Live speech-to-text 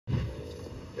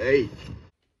Hey.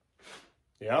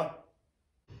 Yeah?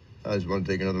 I just want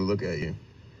to take another look at you.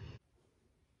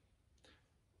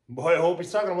 Boy, I hope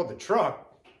he's talking about the truck.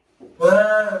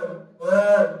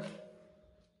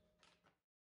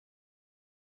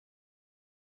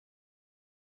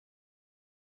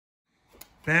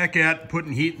 Back at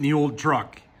putting heat in the old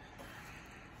truck.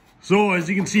 So as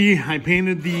you can see, I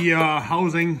painted the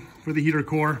housing for the heater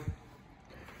core.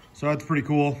 So that's pretty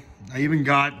cool. I even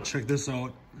got, check this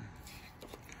out.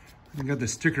 I got the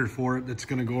sticker for it that's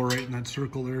gonna go right in that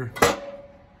circle there.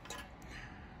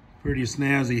 Pretty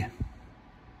snazzy.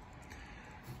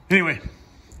 Anyway,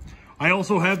 I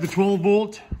also have the 12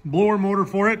 volt blower motor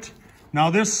for it. Now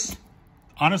this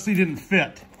honestly didn't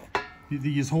fit.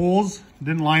 These holes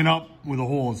didn't line up with the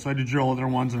holes, so I had to drill other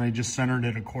ones and I just centered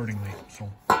it accordingly.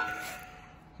 So,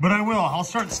 but I will. I'll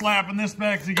start slapping this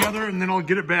back together and then I'll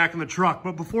get it back in the truck.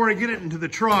 But before I get it into the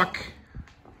truck,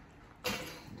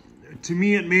 to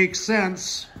me it makes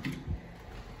sense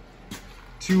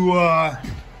to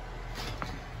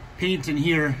paint in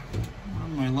here. Oh,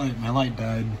 my light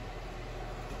died.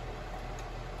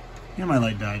 Yeah, my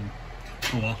light died.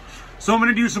 Oh well. So I'm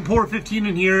gonna do some pour 15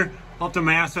 in here. I'll have to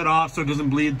mask it off so it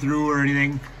doesn't bleed through or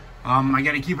anything. I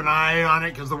got to keep an eye on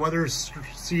it because the weather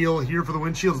seal here for the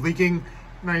windshield's leaking.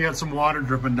 And I got some water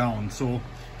dripping down. So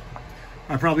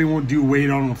I probably won't do way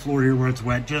down on the floor here where it's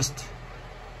wet. Just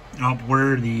up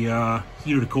where the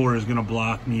heater core is going to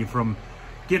block me from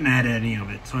getting at any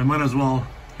of it. So I might as well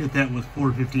hit that with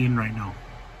 415 right now.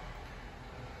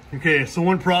 Okay, so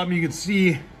one problem you can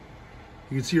see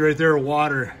right there,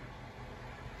 water.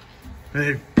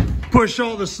 I push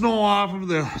all the snow off of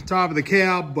the top of the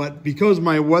cab, but because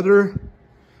my weather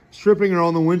stripping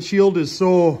around the windshield is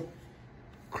so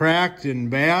cracked and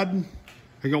bad,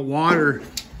 I got water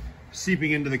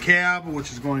seeping into the cab,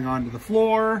 which is going onto the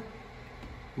floor,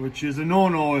 which is a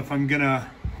no-no if I'm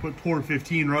gonna put pour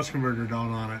 15 rust converter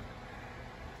down on it.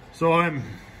 So I'm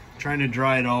trying to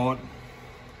dry it out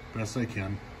best I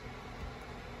can.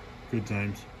 Good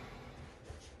times.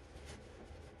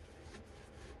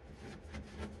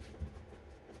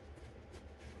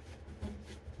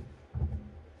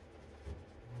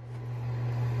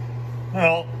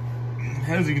 Well,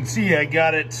 as you can see, I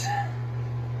got it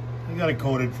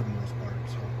coated for the most part.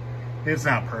 So it's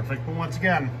not perfect, but once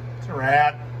again, it's a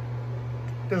rat.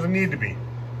 Doesn't need to be.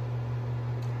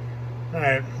 All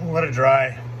right, we'll let it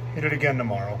dry. Hit it again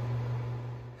tomorrow.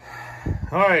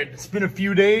 All right, it's been a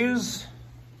few days.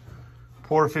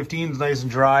 Pour 15 is nice and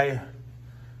dry.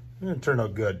 It turned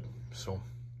out good. So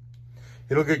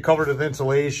it'll get covered with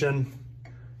insulation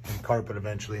and carpet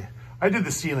eventually. I did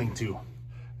the ceiling too.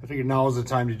 I figured now is the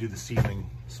time to do the ceiling.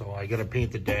 So I gotta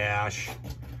paint the dash.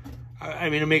 I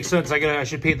mean, it makes sense. I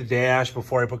should paint the dash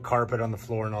before I put carpet on the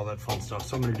floor and all that fun stuff.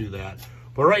 So I'm gonna do that.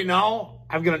 But right now,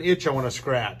 I've got an itch I wanna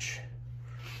scratch.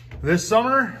 This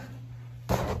summer,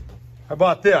 I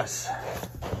bought this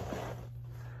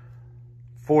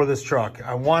for this truck.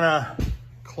 I wanna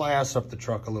class up the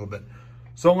truck a little bit.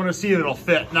 So I wanna see if it'll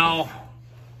fit. Now,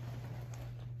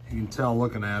 you can tell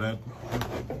looking at it,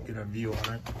 get a view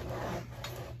on it.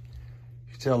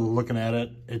 Tell looking at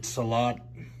it, it's a lot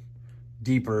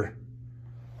deeper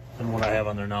than what I have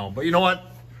on there now. But you know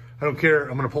what? I don't care.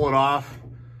 I'm gonna pull it off.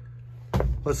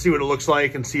 Let's see what it looks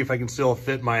like and see if I can still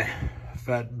fit my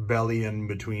fat belly in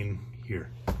between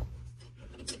here.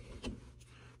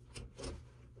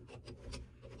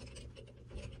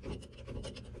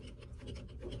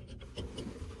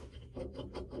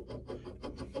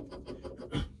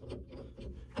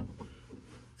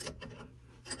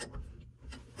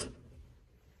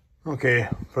 Okay,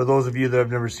 for those of you that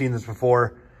have never seen this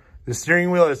before, the steering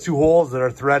wheel has two holes that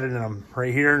are threaded in them,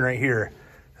 right here and right here.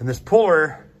 And this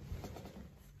puller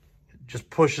just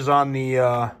pushes on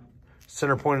the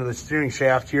center point of the steering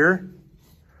shaft here.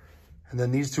 And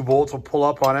then these two bolts will pull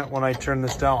up on it when I turn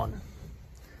this down.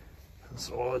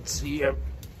 So let's see. All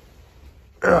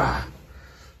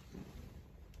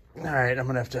right, I'm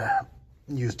gonna have to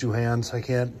use two hands. I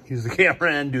can't use the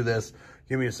camera and do this.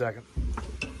 Give me a second.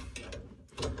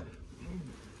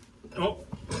 Oh,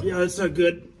 yeah, that's not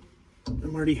good.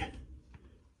 I'm already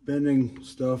bending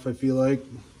stuff, I feel like.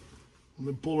 When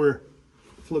the puller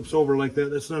flips over like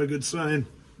that, that's not a good sign.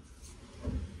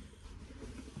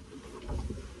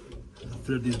 I'll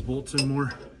thread these bolts in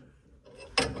more.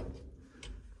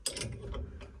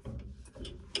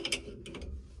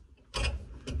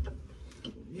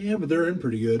 Yeah, but they're in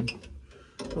pretty good.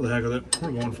 What the heck with it?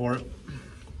 We're going for it.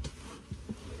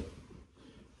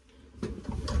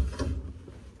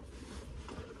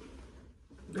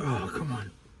 Oh, come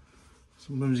on.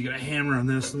 Sometimes you gotta hammer on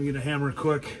this. Let me get a hammer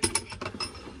quick.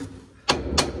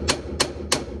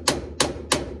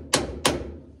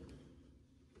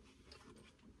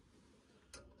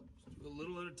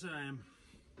 time.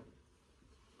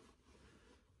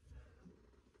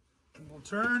 We'll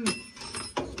turn,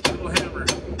 little hammer.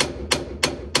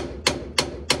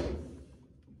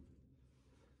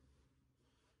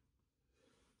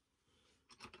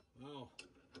 Wow,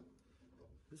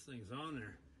 this thing's on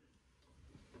there.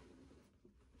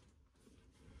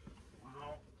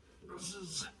 Wow, this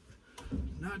is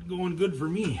not going good for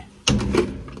me.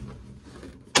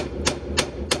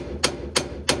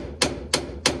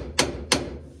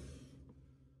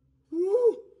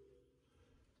 Woo!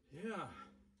 Yeah.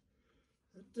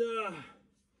 That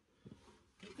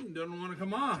thing doesn't want to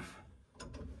come off.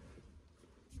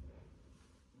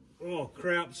 Oh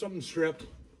crap, something stripped.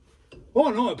 Oh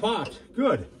no, it popped.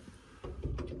 Good.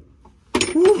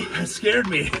 Whew, that scared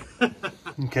me.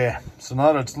 Okay, so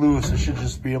now that it's loose, I should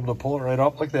just be able to pull it right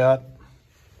up like that.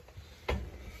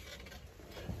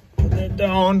 Put that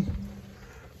down.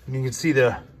 And you can see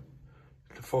the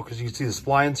focus, you can see the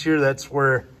splines here. That's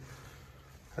where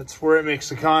it makes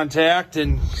the contact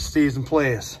and stays in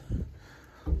place.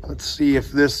 Let's see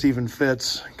if this even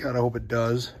fits. God, I hope it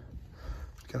does.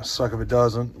 It's gonna suck if it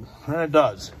doesn't. And it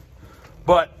does.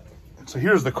 But, so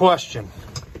here's the question.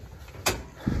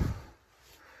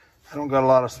 I don't got a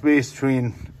lot of space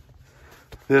between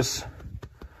this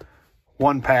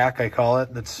one pack, I call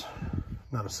it. That's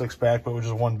not a 6-pack, but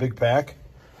just one big pack.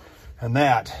 And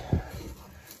that.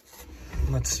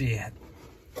 Let's see it.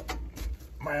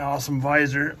 My awesome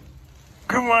visor.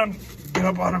 Come on, get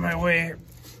up out of my way.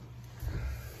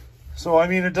 So, I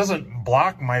mean, it doesn't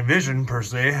block my vision per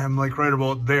se. I'm like right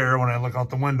about there when I look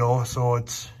out the window, so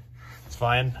it's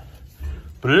fine.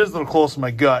 But it is a little close to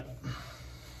my gut.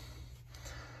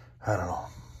 I don't know.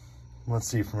 Let's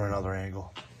see from another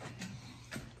angle.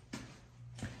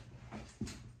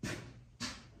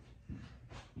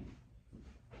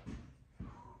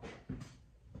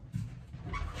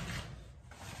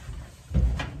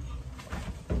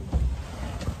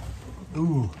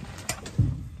 Ooh.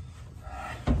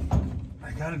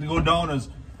 I got it to go down as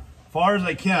far as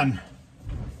I can.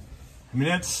 I mean,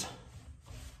 it's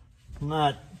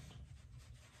not...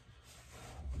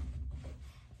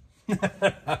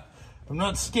 I'm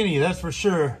not skinny, that's for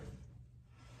sure.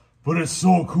 But it's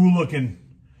so cool looking.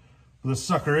 The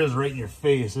sucker is right in your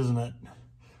face, isn't it?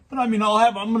 But I mean,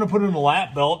 I'm gonna put in a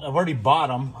lap belt. I've already bought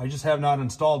them. I just have not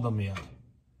installed them yet.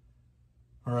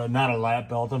 Or not a lap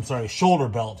belt, I'm sorry, shoulder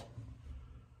belt.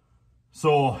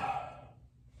 So,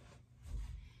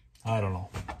 I don't know.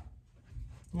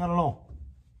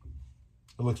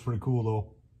 It looks pretty cool though.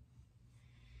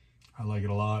 I like it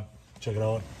a lot. Check it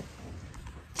out.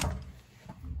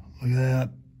 Look at that.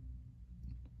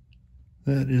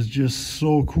 That is just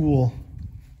so cool.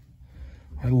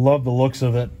 I love the looks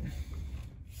of it.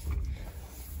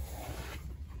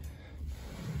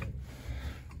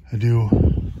 I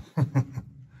do.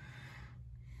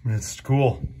 It's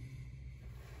cool.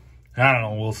 I don't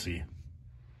know, we'll see.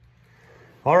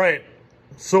 All right,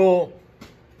 so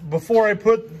before I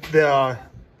put the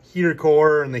heater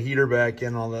core and the heater back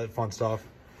in, all that fun stuff,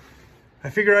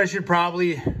 I figure I should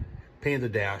probably paint the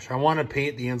dash. I want to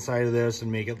paint the inside of this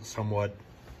and make it somewhat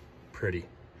pretty.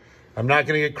 I'm not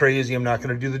going to get crazy. I'm not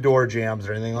going to do the door jambs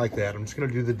or anything like that. I'm just going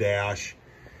to do the dash,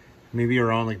 maybe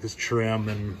around like this trim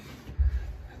and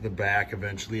the back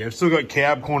eventually. I've still got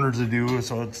cab corners to do,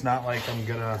 so it's not like I'm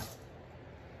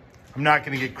not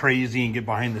going to get crazy and get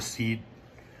behind the seat.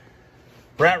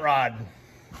 Rat rod.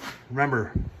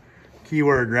 Remember,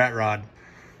 keyword rat rod.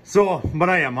 So, but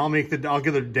I'll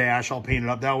get the dash, I'll paint it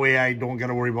up. That way I don't got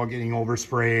to worry about getting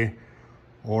overspray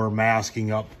or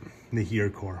masking up the heater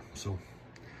core. So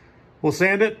we'll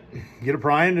sand it, get it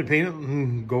primed and paint it,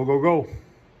 and go, go, go.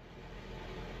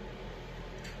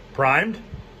 Primed.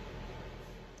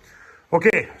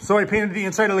 Okay, so I painted the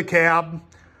inside of the cab.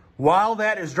 While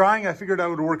that is drying, I figured I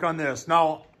would work on this.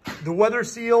 Now, the weather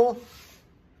seal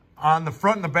on the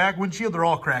front and the back windshield, they're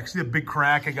all cracked. See the big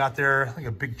crack I got there? I think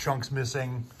a big chunk's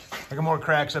missing. I got more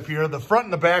cracks up here. The front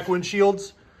and the back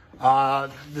windshields,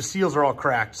 the seals are all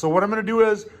cracked. So what I'm gonna do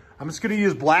is, I'm just gonna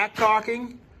use black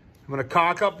caulking. I'm gonna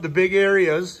caulk up the big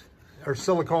areas, or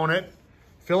silicone it,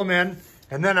 fill them in.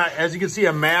 And then as you can see,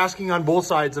 I'm masking on both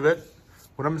sides of it.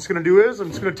 What I'm just gonna do is, I'm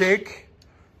just gonna take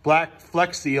black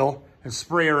Flex Seal and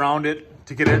spray around it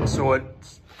to get it so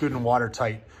it's good and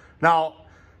watertight. Now,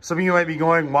 some of you might be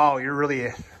going, wow, you're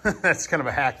really, that's kind of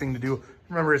a hack thing to do.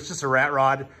 Remember, it's just a rat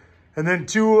rod. And then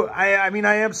two, I mean,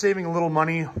 I am saving a little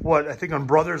money. What, I think on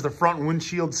Brothers, the front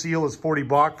windshield seal is 40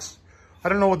 bucks. I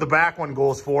don't know what the back one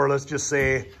goes for. Let's just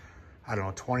say, I don't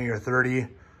know, 20 or 30.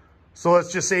 So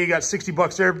let's just say you got 60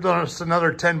 bucks there, plus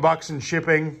another 10 bucks in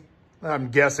shipping. I'm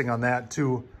guessing on that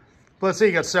too. let's say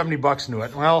you got 70 bucks into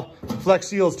it. Well, Flex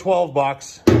Seal is 12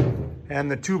 bucks and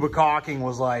the tube of caulking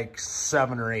was like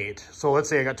 7 or 8. So let's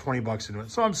say I got 20 bucks into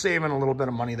it. So I'm saving a little bit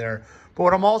of money there. But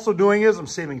what I'm also doing is I'm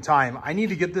saving time. I need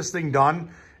to get this thing done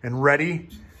and ready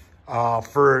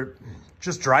for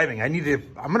just driving. I'm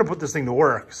gonna put this thing to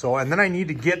work. So, and then I need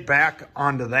to get back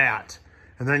onto that.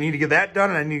 And then I need to get that done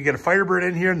and I need to get a Firebird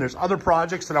in here. And there's other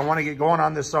projects that I wanna get going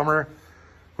on this summer,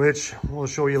 which we'll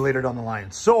show you later down the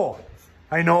line. So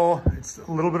I know it's a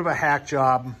little bit of a hack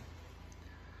job,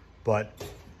 but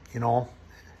you know,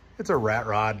 it's a rat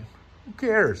rod. Who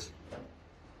cares?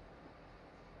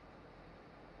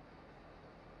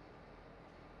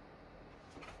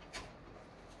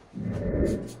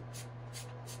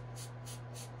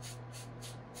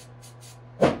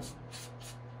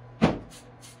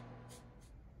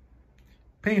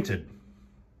 Painted.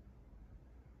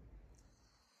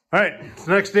 All right, it's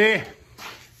the next day.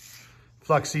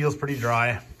 Flex Seal's pretty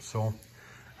dry, so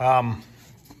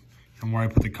and where I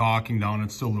put the caulking down,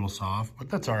 it's still a little soft, but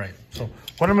that's all right. So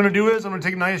what I'm gonna do is I'm gonna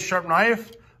take a nice sharp knife.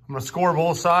 I'm gonna score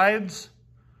both sides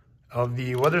of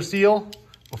the weather seal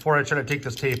before I try to take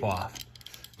this tape off.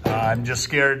 I'm just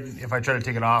scared if I try to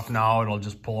take it off now, it'll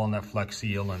just pull on that Flex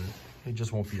Seal and it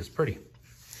just won't be as pretty.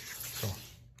 So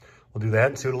we'll do that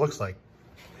and see what it looks like.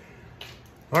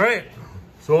 All right,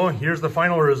 so here's the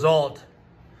final result.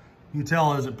 You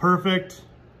tell, is it perfect?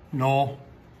 No,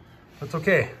 that's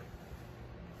okay.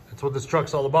 That's what this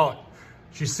truck's all about.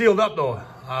 She's sealed up though.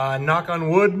 Knock on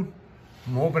wood,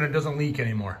 I'm hoping it doesn't leak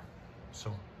anymore. So,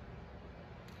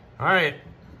 all right,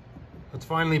 let's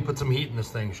finally put some heat in this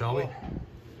thing, shall we?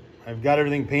 I've got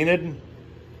everything painted.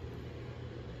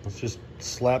 Let's just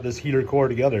slap this heater core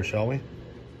together, shall we?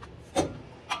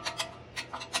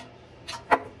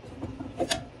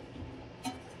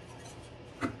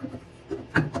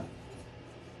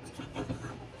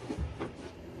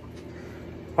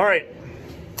 All right,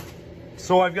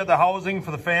 so I've got the housing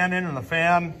for the fan in, and the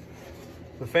fan,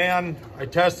 I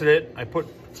tested it. I put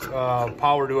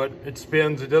power to it. It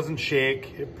spins, it doesn't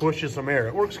shake, it pushes some air.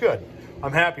 It works good.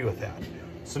 I'm happy with that.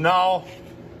 So now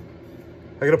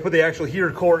I gotta put the actual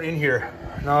heater core in here.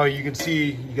 Now you can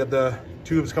see you got the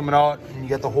tubes coming out and you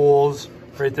got the holes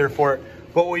right there for it.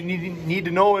 But what you need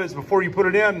to know is before you put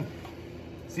it in,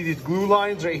 see these glue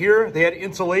lines right here? They had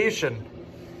insulation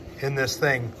in this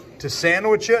thing to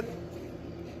sandwich it,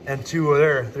 and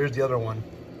there's the other one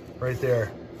right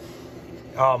there.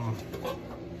 Or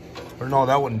no,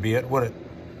 that wouldn't be it, would it?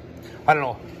 I don't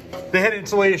know. They had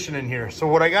insulation in here. So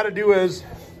what I gotta do is,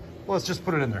 let's just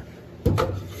put it in there.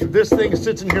 If this thing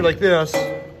sits in here like this,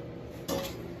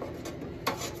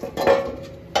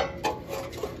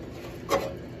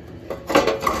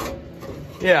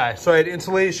 yeah, so I had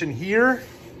insulation here,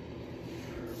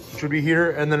 which would be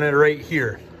here, and then right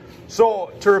here.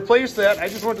 So to replace that, I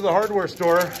just went to the hardware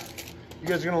store. You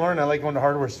guys are gonna learn I like going to the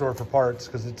hardware store for parts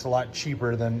because it's a lot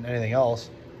cheaper than anything else,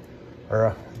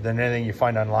 or than anything you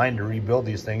find online to rebuild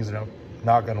these things. And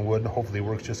knock on wood, hopefully it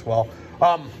works just well.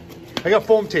 I got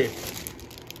foam tape.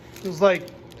 It was like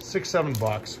 $6,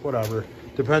 $7, whatever.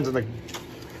 Depends on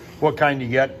what kind you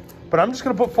get. But I'm just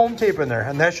gonna put foam tape in there,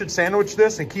 and that should sandwich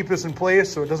this and keep this in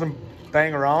place so it doesn't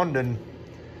bang around and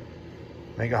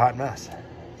make a hot mess.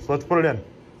 So let's put it in.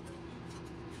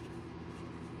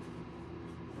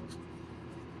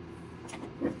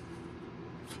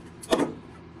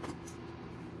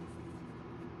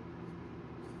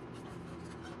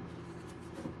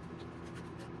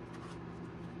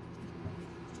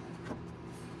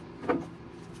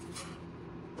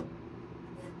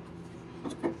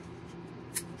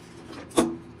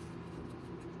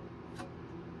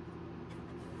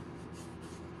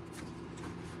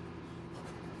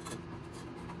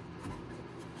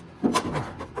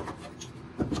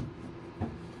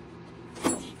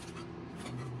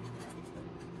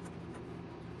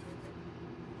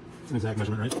 An exact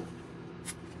measurement, right?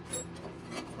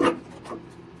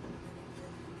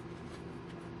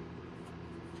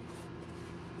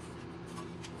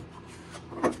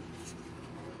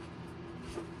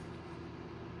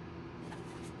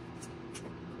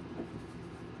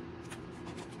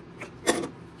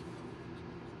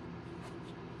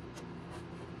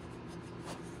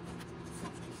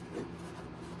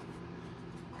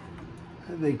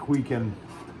 I think we can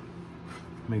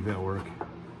make that work.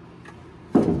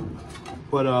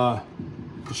 But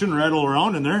it shouldn't rattle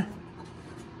around in there.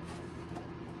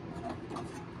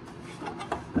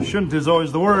 Shouldn't is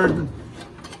always the word.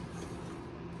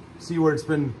 See where it's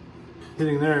been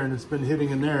hitting there, and it's been hitting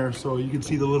in there, so you can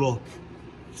see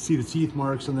the teeth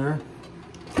marks in there.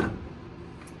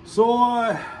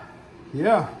 So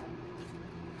yeah,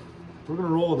 we're gonna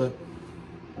roll with it.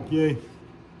 Yay.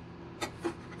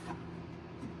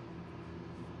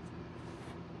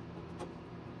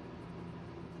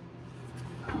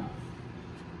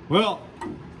 Well,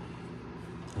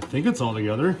 I think it's all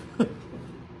together. I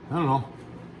don't know.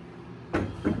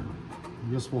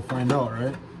 I guess we'll find out,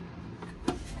 right?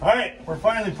 All right, we're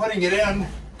finally putting it in.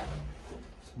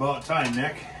 It's about time,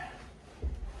 Nick.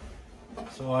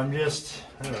 So I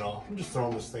don't know, I'm just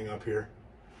throwing this thing up here.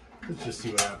 Let's just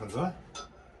see what happens, huh?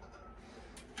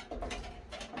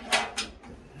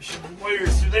 Shove the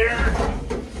wires through there.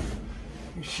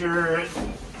 Make sure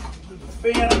the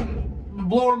fan, the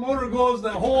blower motor goes in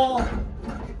that hole.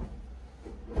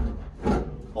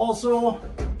 Also,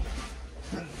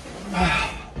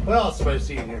 what else have I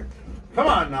seen here? Come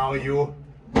on now, you.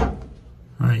 All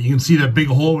right, you can see that big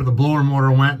hole where the blower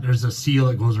motor went. There's a seal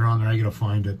that goes around there. I gotta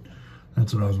find it.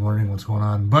 That's what I was wondering what's going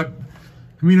on. But,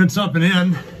 I mean, it's up and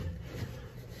in.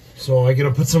 So I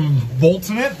gotta put some bolts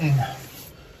in it and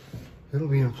it'll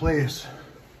be in place.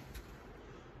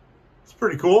 It's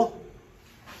pretty cool.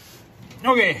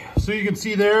 Okay, so you can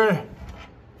see there,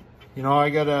 you know, I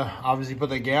gotta obviously put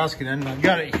the gasket in. I've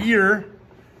got it here,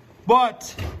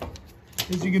 but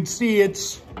as you can see,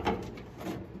 it's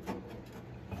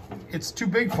too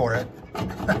big for it.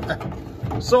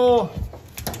 So,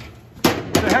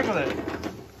 what the heck with it?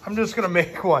 I'm just gonna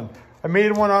make one. I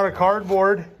made one out of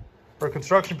cardboard or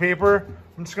construction paper.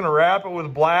 I'm just gonna wrap it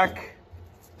with black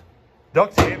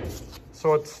duct tape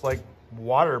so it's like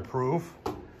waterproof.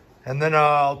 And then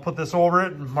I'll put this over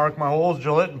it and mark my holes,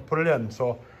 drill it, and put it in.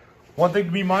 So one thing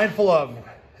to be mindful of,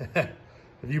 if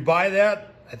you buy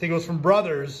that, I think it was from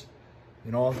Brothers,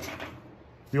 you know,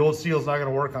 the old seal's not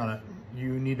gonna work on it.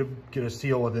 You need to get a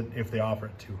seal with it if they offer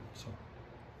it to.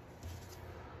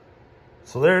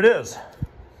 So there it is,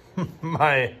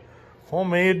 my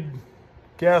homemade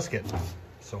gasket.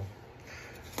 So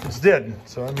it's did.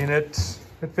 So I mean, it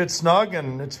fits snug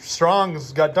and it's strong.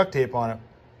 It's got duct tape on it.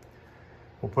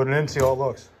 We'll put it in, see how it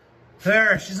looks.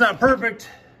 There, she's not perfect,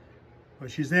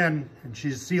 but she's in and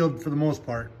she's sealed for the most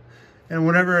part. And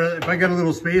whatever, if I got a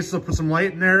little space, I'll put some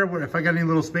light in there. If I got any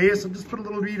little space, I'll just put a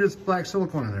little bit of black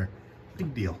silicone in there.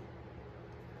 Big deal.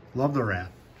 Love the rat.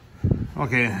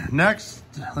 Okay, next,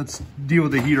 let's deal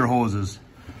with the heater hoses.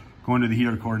 Going to the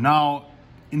heater core. Now,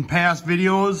 in past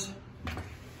videos,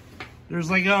 there's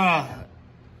like a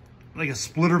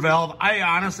splitter valve.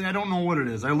 Honestly, I don't know what it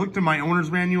is. I looked in my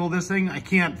owner's manual of this thing. I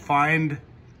can't find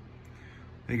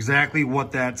exactly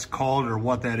what that's called or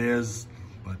what that is,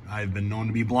 but I've been known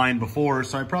to be blind before,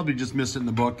 so I probably just missed it in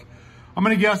the book. I'm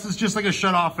gonna guess it's just like a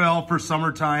shut-off valve for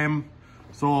summertime,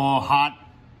 so hot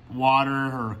water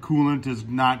or coolant is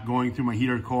not going through my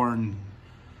heater core and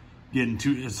getting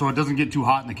too, so it doesn't get too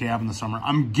hot in the cab in the summer.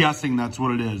 I'm guessing that's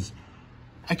what it is.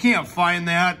 I can't find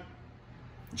that.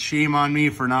 Shame on me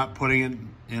for not putting it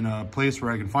in a place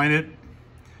where I can find it.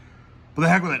 But the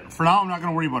heck with it. For now, I'm not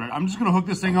gonna worry about it. I'm just gonna hook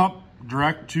this thing up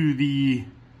direct to the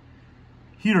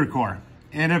heater core.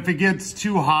 And if it gets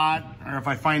too hot, or if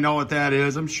I find out what that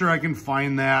is, I'm sure I can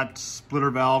find that splitter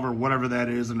valve or whatever that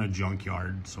is in a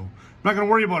junkyard. So I'm not gonna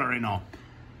worry about it right now.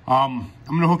 I'm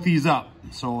gonna hook these up.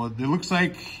 So it looks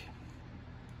like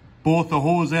both the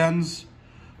hose ends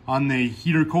on the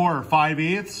heater core are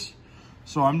 5/8.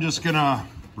 So I'm just gonna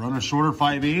run a shorter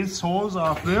 5/8 hose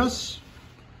off this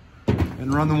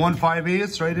and run the 1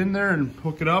 5/8 right in there and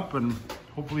hook it up, and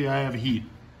hopefully I have heat.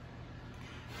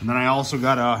 And then I also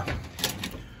gotta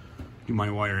do my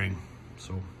wiring.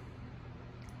 So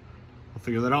I'll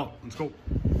figure that out. Let's go.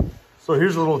 So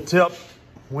here's a little tip.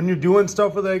 When you're doing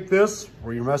stuff like this,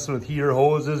 where you're messing with heater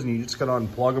hoses and you just gotta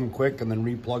unplug them quick and then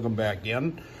replug them back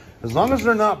in, as long as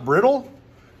they're not brittle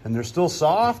and they're still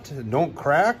soft and don't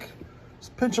crack,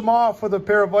 just pinch them off with a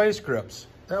pair of vice grips.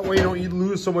 That way you don't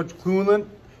lose so much coolant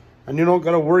and you don't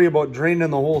gotta worry about draining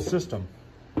the whole system.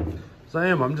 So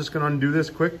I'm just gonna undo this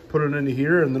quick, put it into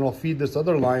here, and then I'll feed this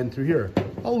other line through here.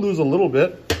 I'll lose a little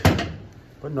bit,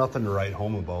 but nothing to write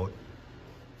home about.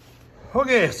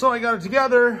 Okay, so I got it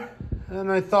together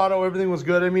and I thought, oh, everything was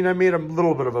good. I mean, I made a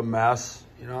little bit of a mess.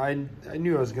 You know, I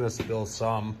knew I was gonna spill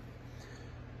some.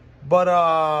 But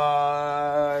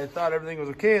I thought everything was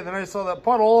okay. Then I saw that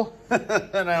puddle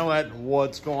and I went,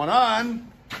 what's going on?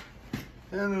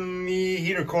 And the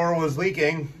heater core was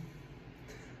leaking.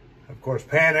 Of course,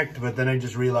 panicked, but then I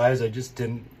just realized I just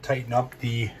didn't tighten up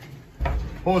the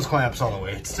hose clamps all the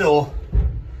way. It's still,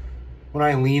 when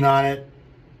I lean on it,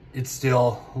 it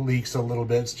still leaks a little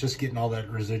bit. It's just getting all that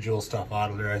residual stuff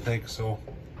out of there, I think. So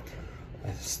I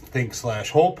think /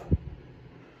 hope.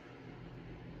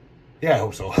 Yeah, I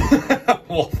hope so.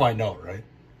 We'll find out, right?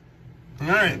 All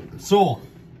right, so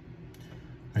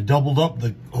I doubled up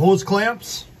the hose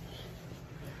clamps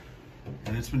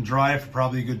And it's been dry for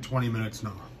probably a good 20 minutes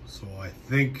now. So I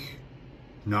think,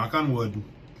 knock on wood,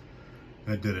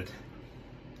 that did it.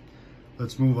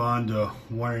 Let's move on to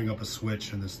wiring up a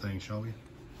switch in this thing, shall we?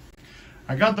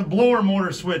 I got the blower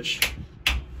motor switch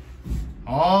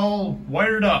all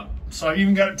wired up. So I've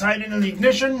even got it tied into the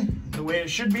ignition the way it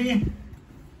should be.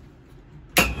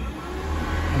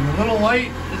 And the little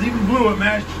light is even blue. It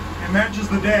matches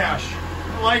the dash.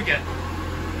 I like it.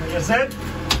 Like I said,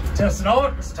 test it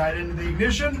out. It's tied into the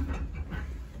ignition.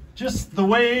 Just the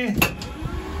way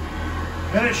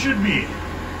that it should be.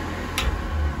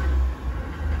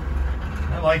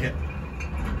 I like it.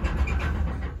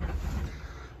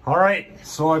 All right,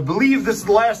 so I believe this is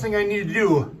the last thing I need to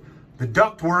do. The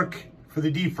duct work for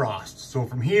the defrost. So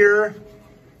from here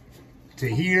to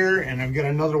here, and I've got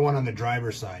another one on the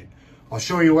driver's side. I'll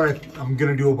show you what I'm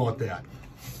gonna do about that.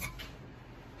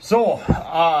 So,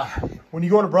 when you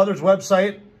go to Brothers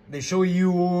website, they show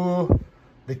you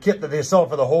the kit that they sell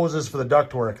for the hoses for the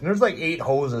duct work. And there's like 8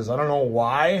 hoses. I don't know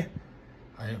why.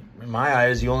 In my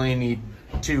eyes, you only need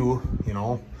 2, you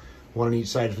know, one on each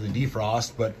side for the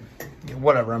defrost, but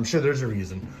whatever, I'm sure there's a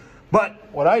reason.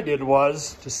 But what I did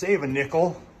was, to save a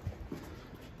nickel,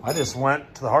 I just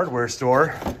went to the hardware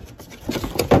store.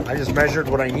 I just measured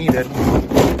what I needed.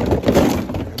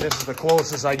 And this is the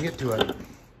closest I get to it.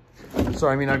 So,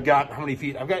 I mean, I've got, how many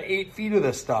feet? I've got 8 feet of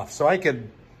this stuff. So I could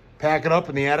pack it up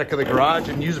in the attic of the garage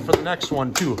and use it for the next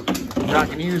one too. I'm not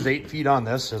gonna use 8 feet on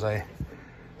this as I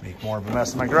make more of a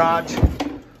mess in my garage.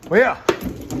 But yeah,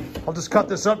 I'll just cut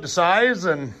this up to size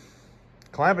and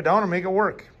clamp it down and make it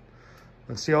work.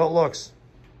 Let's see how it looks.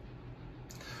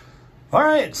 All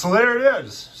right, so there it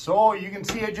is. So you can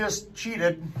see I just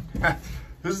cheated.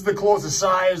 This is the closest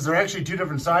size. They're actually 2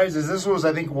 different sizes. This was,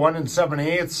 I think, 1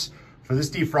 7/8 for this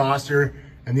defroster.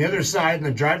 And the other side, and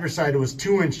the driver's side, it was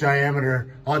 2-inch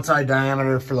diameter, outside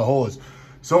diameter for the hose.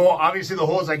 So obviously the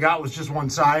hose I got was just one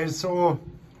size. So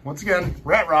once again,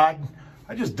 rat rod,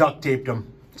 I just duct taped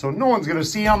them. So no one's gonna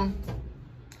see them.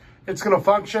 It's gonna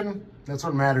function. That's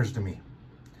what matters to me.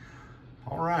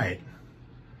 All right.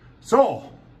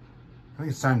 So I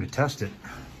think it's time to test it.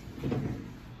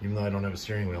 Even though I don't have a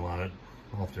steering wheel on it,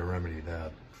 I'll have to remedy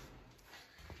that.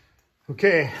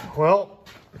 Okay, well,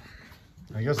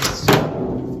 I guess it's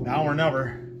now or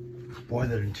never. Boy,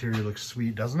 that interior looks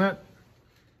sweet, doesn't it?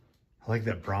 I like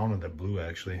that brown and that blue,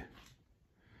 actually.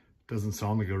 Doesn't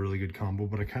sound like a really good combo,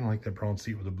 but I kind of like that brown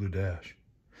seat with the blue dash.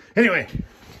 Anyway,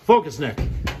 focus, Nick.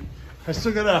 I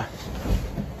still gotta,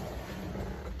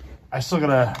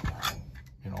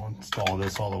 you know, install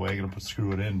this all the way. I'm gonna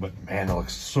screw it in, but man, it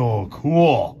looks so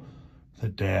cool. The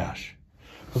dash.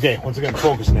 Okay, once again,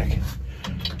 focus, Nick.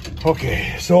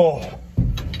 Okay, so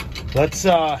let's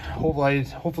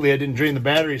hopefully I didn't drain the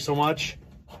battery so much.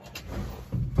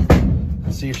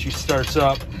 Let's see if she starts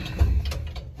up.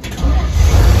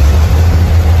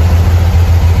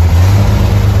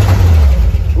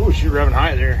 Ooh, she's revving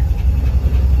high there.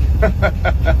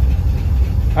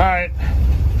 All right,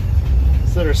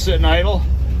 instead of sitting idle,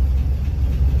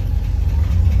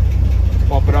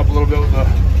 bump it up a little bit with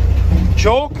the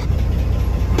choke.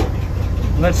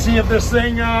 Let's see if this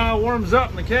thing warms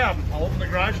up in the cab. I'll open the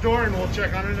garage door and we'll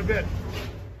check on it in a bit.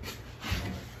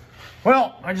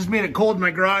 Well, I just made it cold in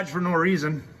my garage for no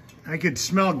reason. I could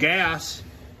smell gas.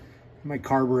 My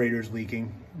carburetor's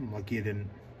leaking. I'm lucky it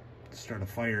didn't start a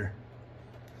fire.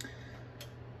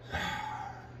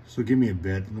 So give me a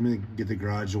bit. Let me get the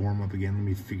garage to warm up again. Let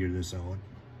me figure this out.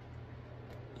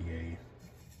 Yay.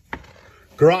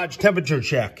 Garage temperature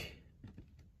check.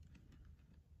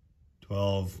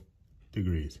 12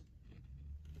 degrees.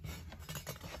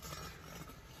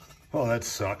 Oh, that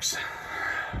sucks.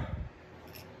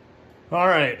 All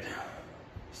right.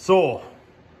 So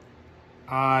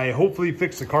I hopefully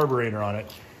fixed the carburetor on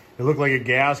it. It looked like a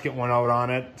gasket went out on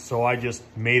it, so I just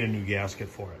made a new gasket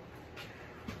for it.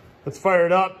 Let's fire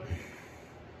it up,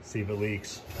 see if it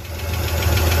leaks.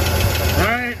 All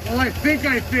right, well, I think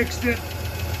I fixed it.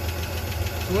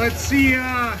 So let's see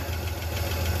how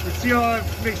I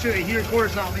make sure the heater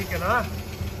core's not leaking, huh?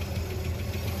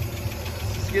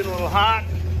 It's getting a little hot.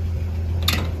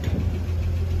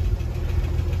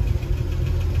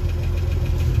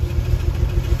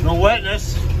 No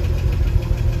wetness.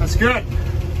 That's good.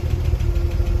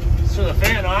 Let's turn the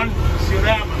fan on, see what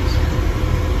happens.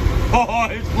 Oh,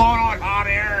 it's blowing out hot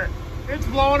air. It's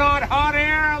blowing out hot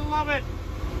air. I love it.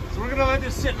 So we're gonna let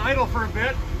this sit and idle for a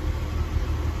bit.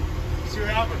 See what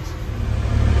happens.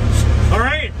 All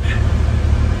right.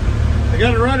 I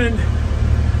got it running.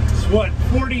 It's what,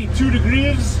 42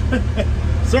 degrees?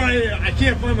 Sorry, I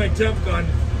can't find my temp gun.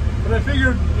 But I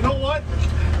figured, you know what?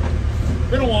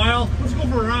 Been a while. Let's go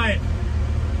for a ride.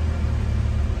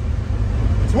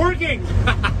 It's working.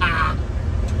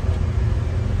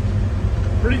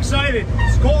 Pretty excited.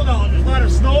 It's cold out. There's a lot of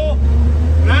snow,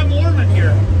 and I'm warm in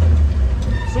here.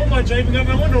 So much I even got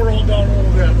my window rolled down a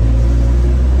little bit.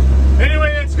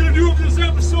 Anyway, that's gonna do it for this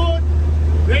episode.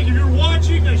 Thank you for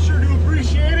watching. I sure do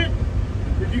appreciate it.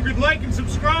 If you could like and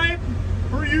subscribe,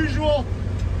 per usual,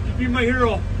 you'd be my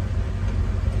hero.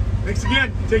 Thanks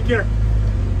again. Take care.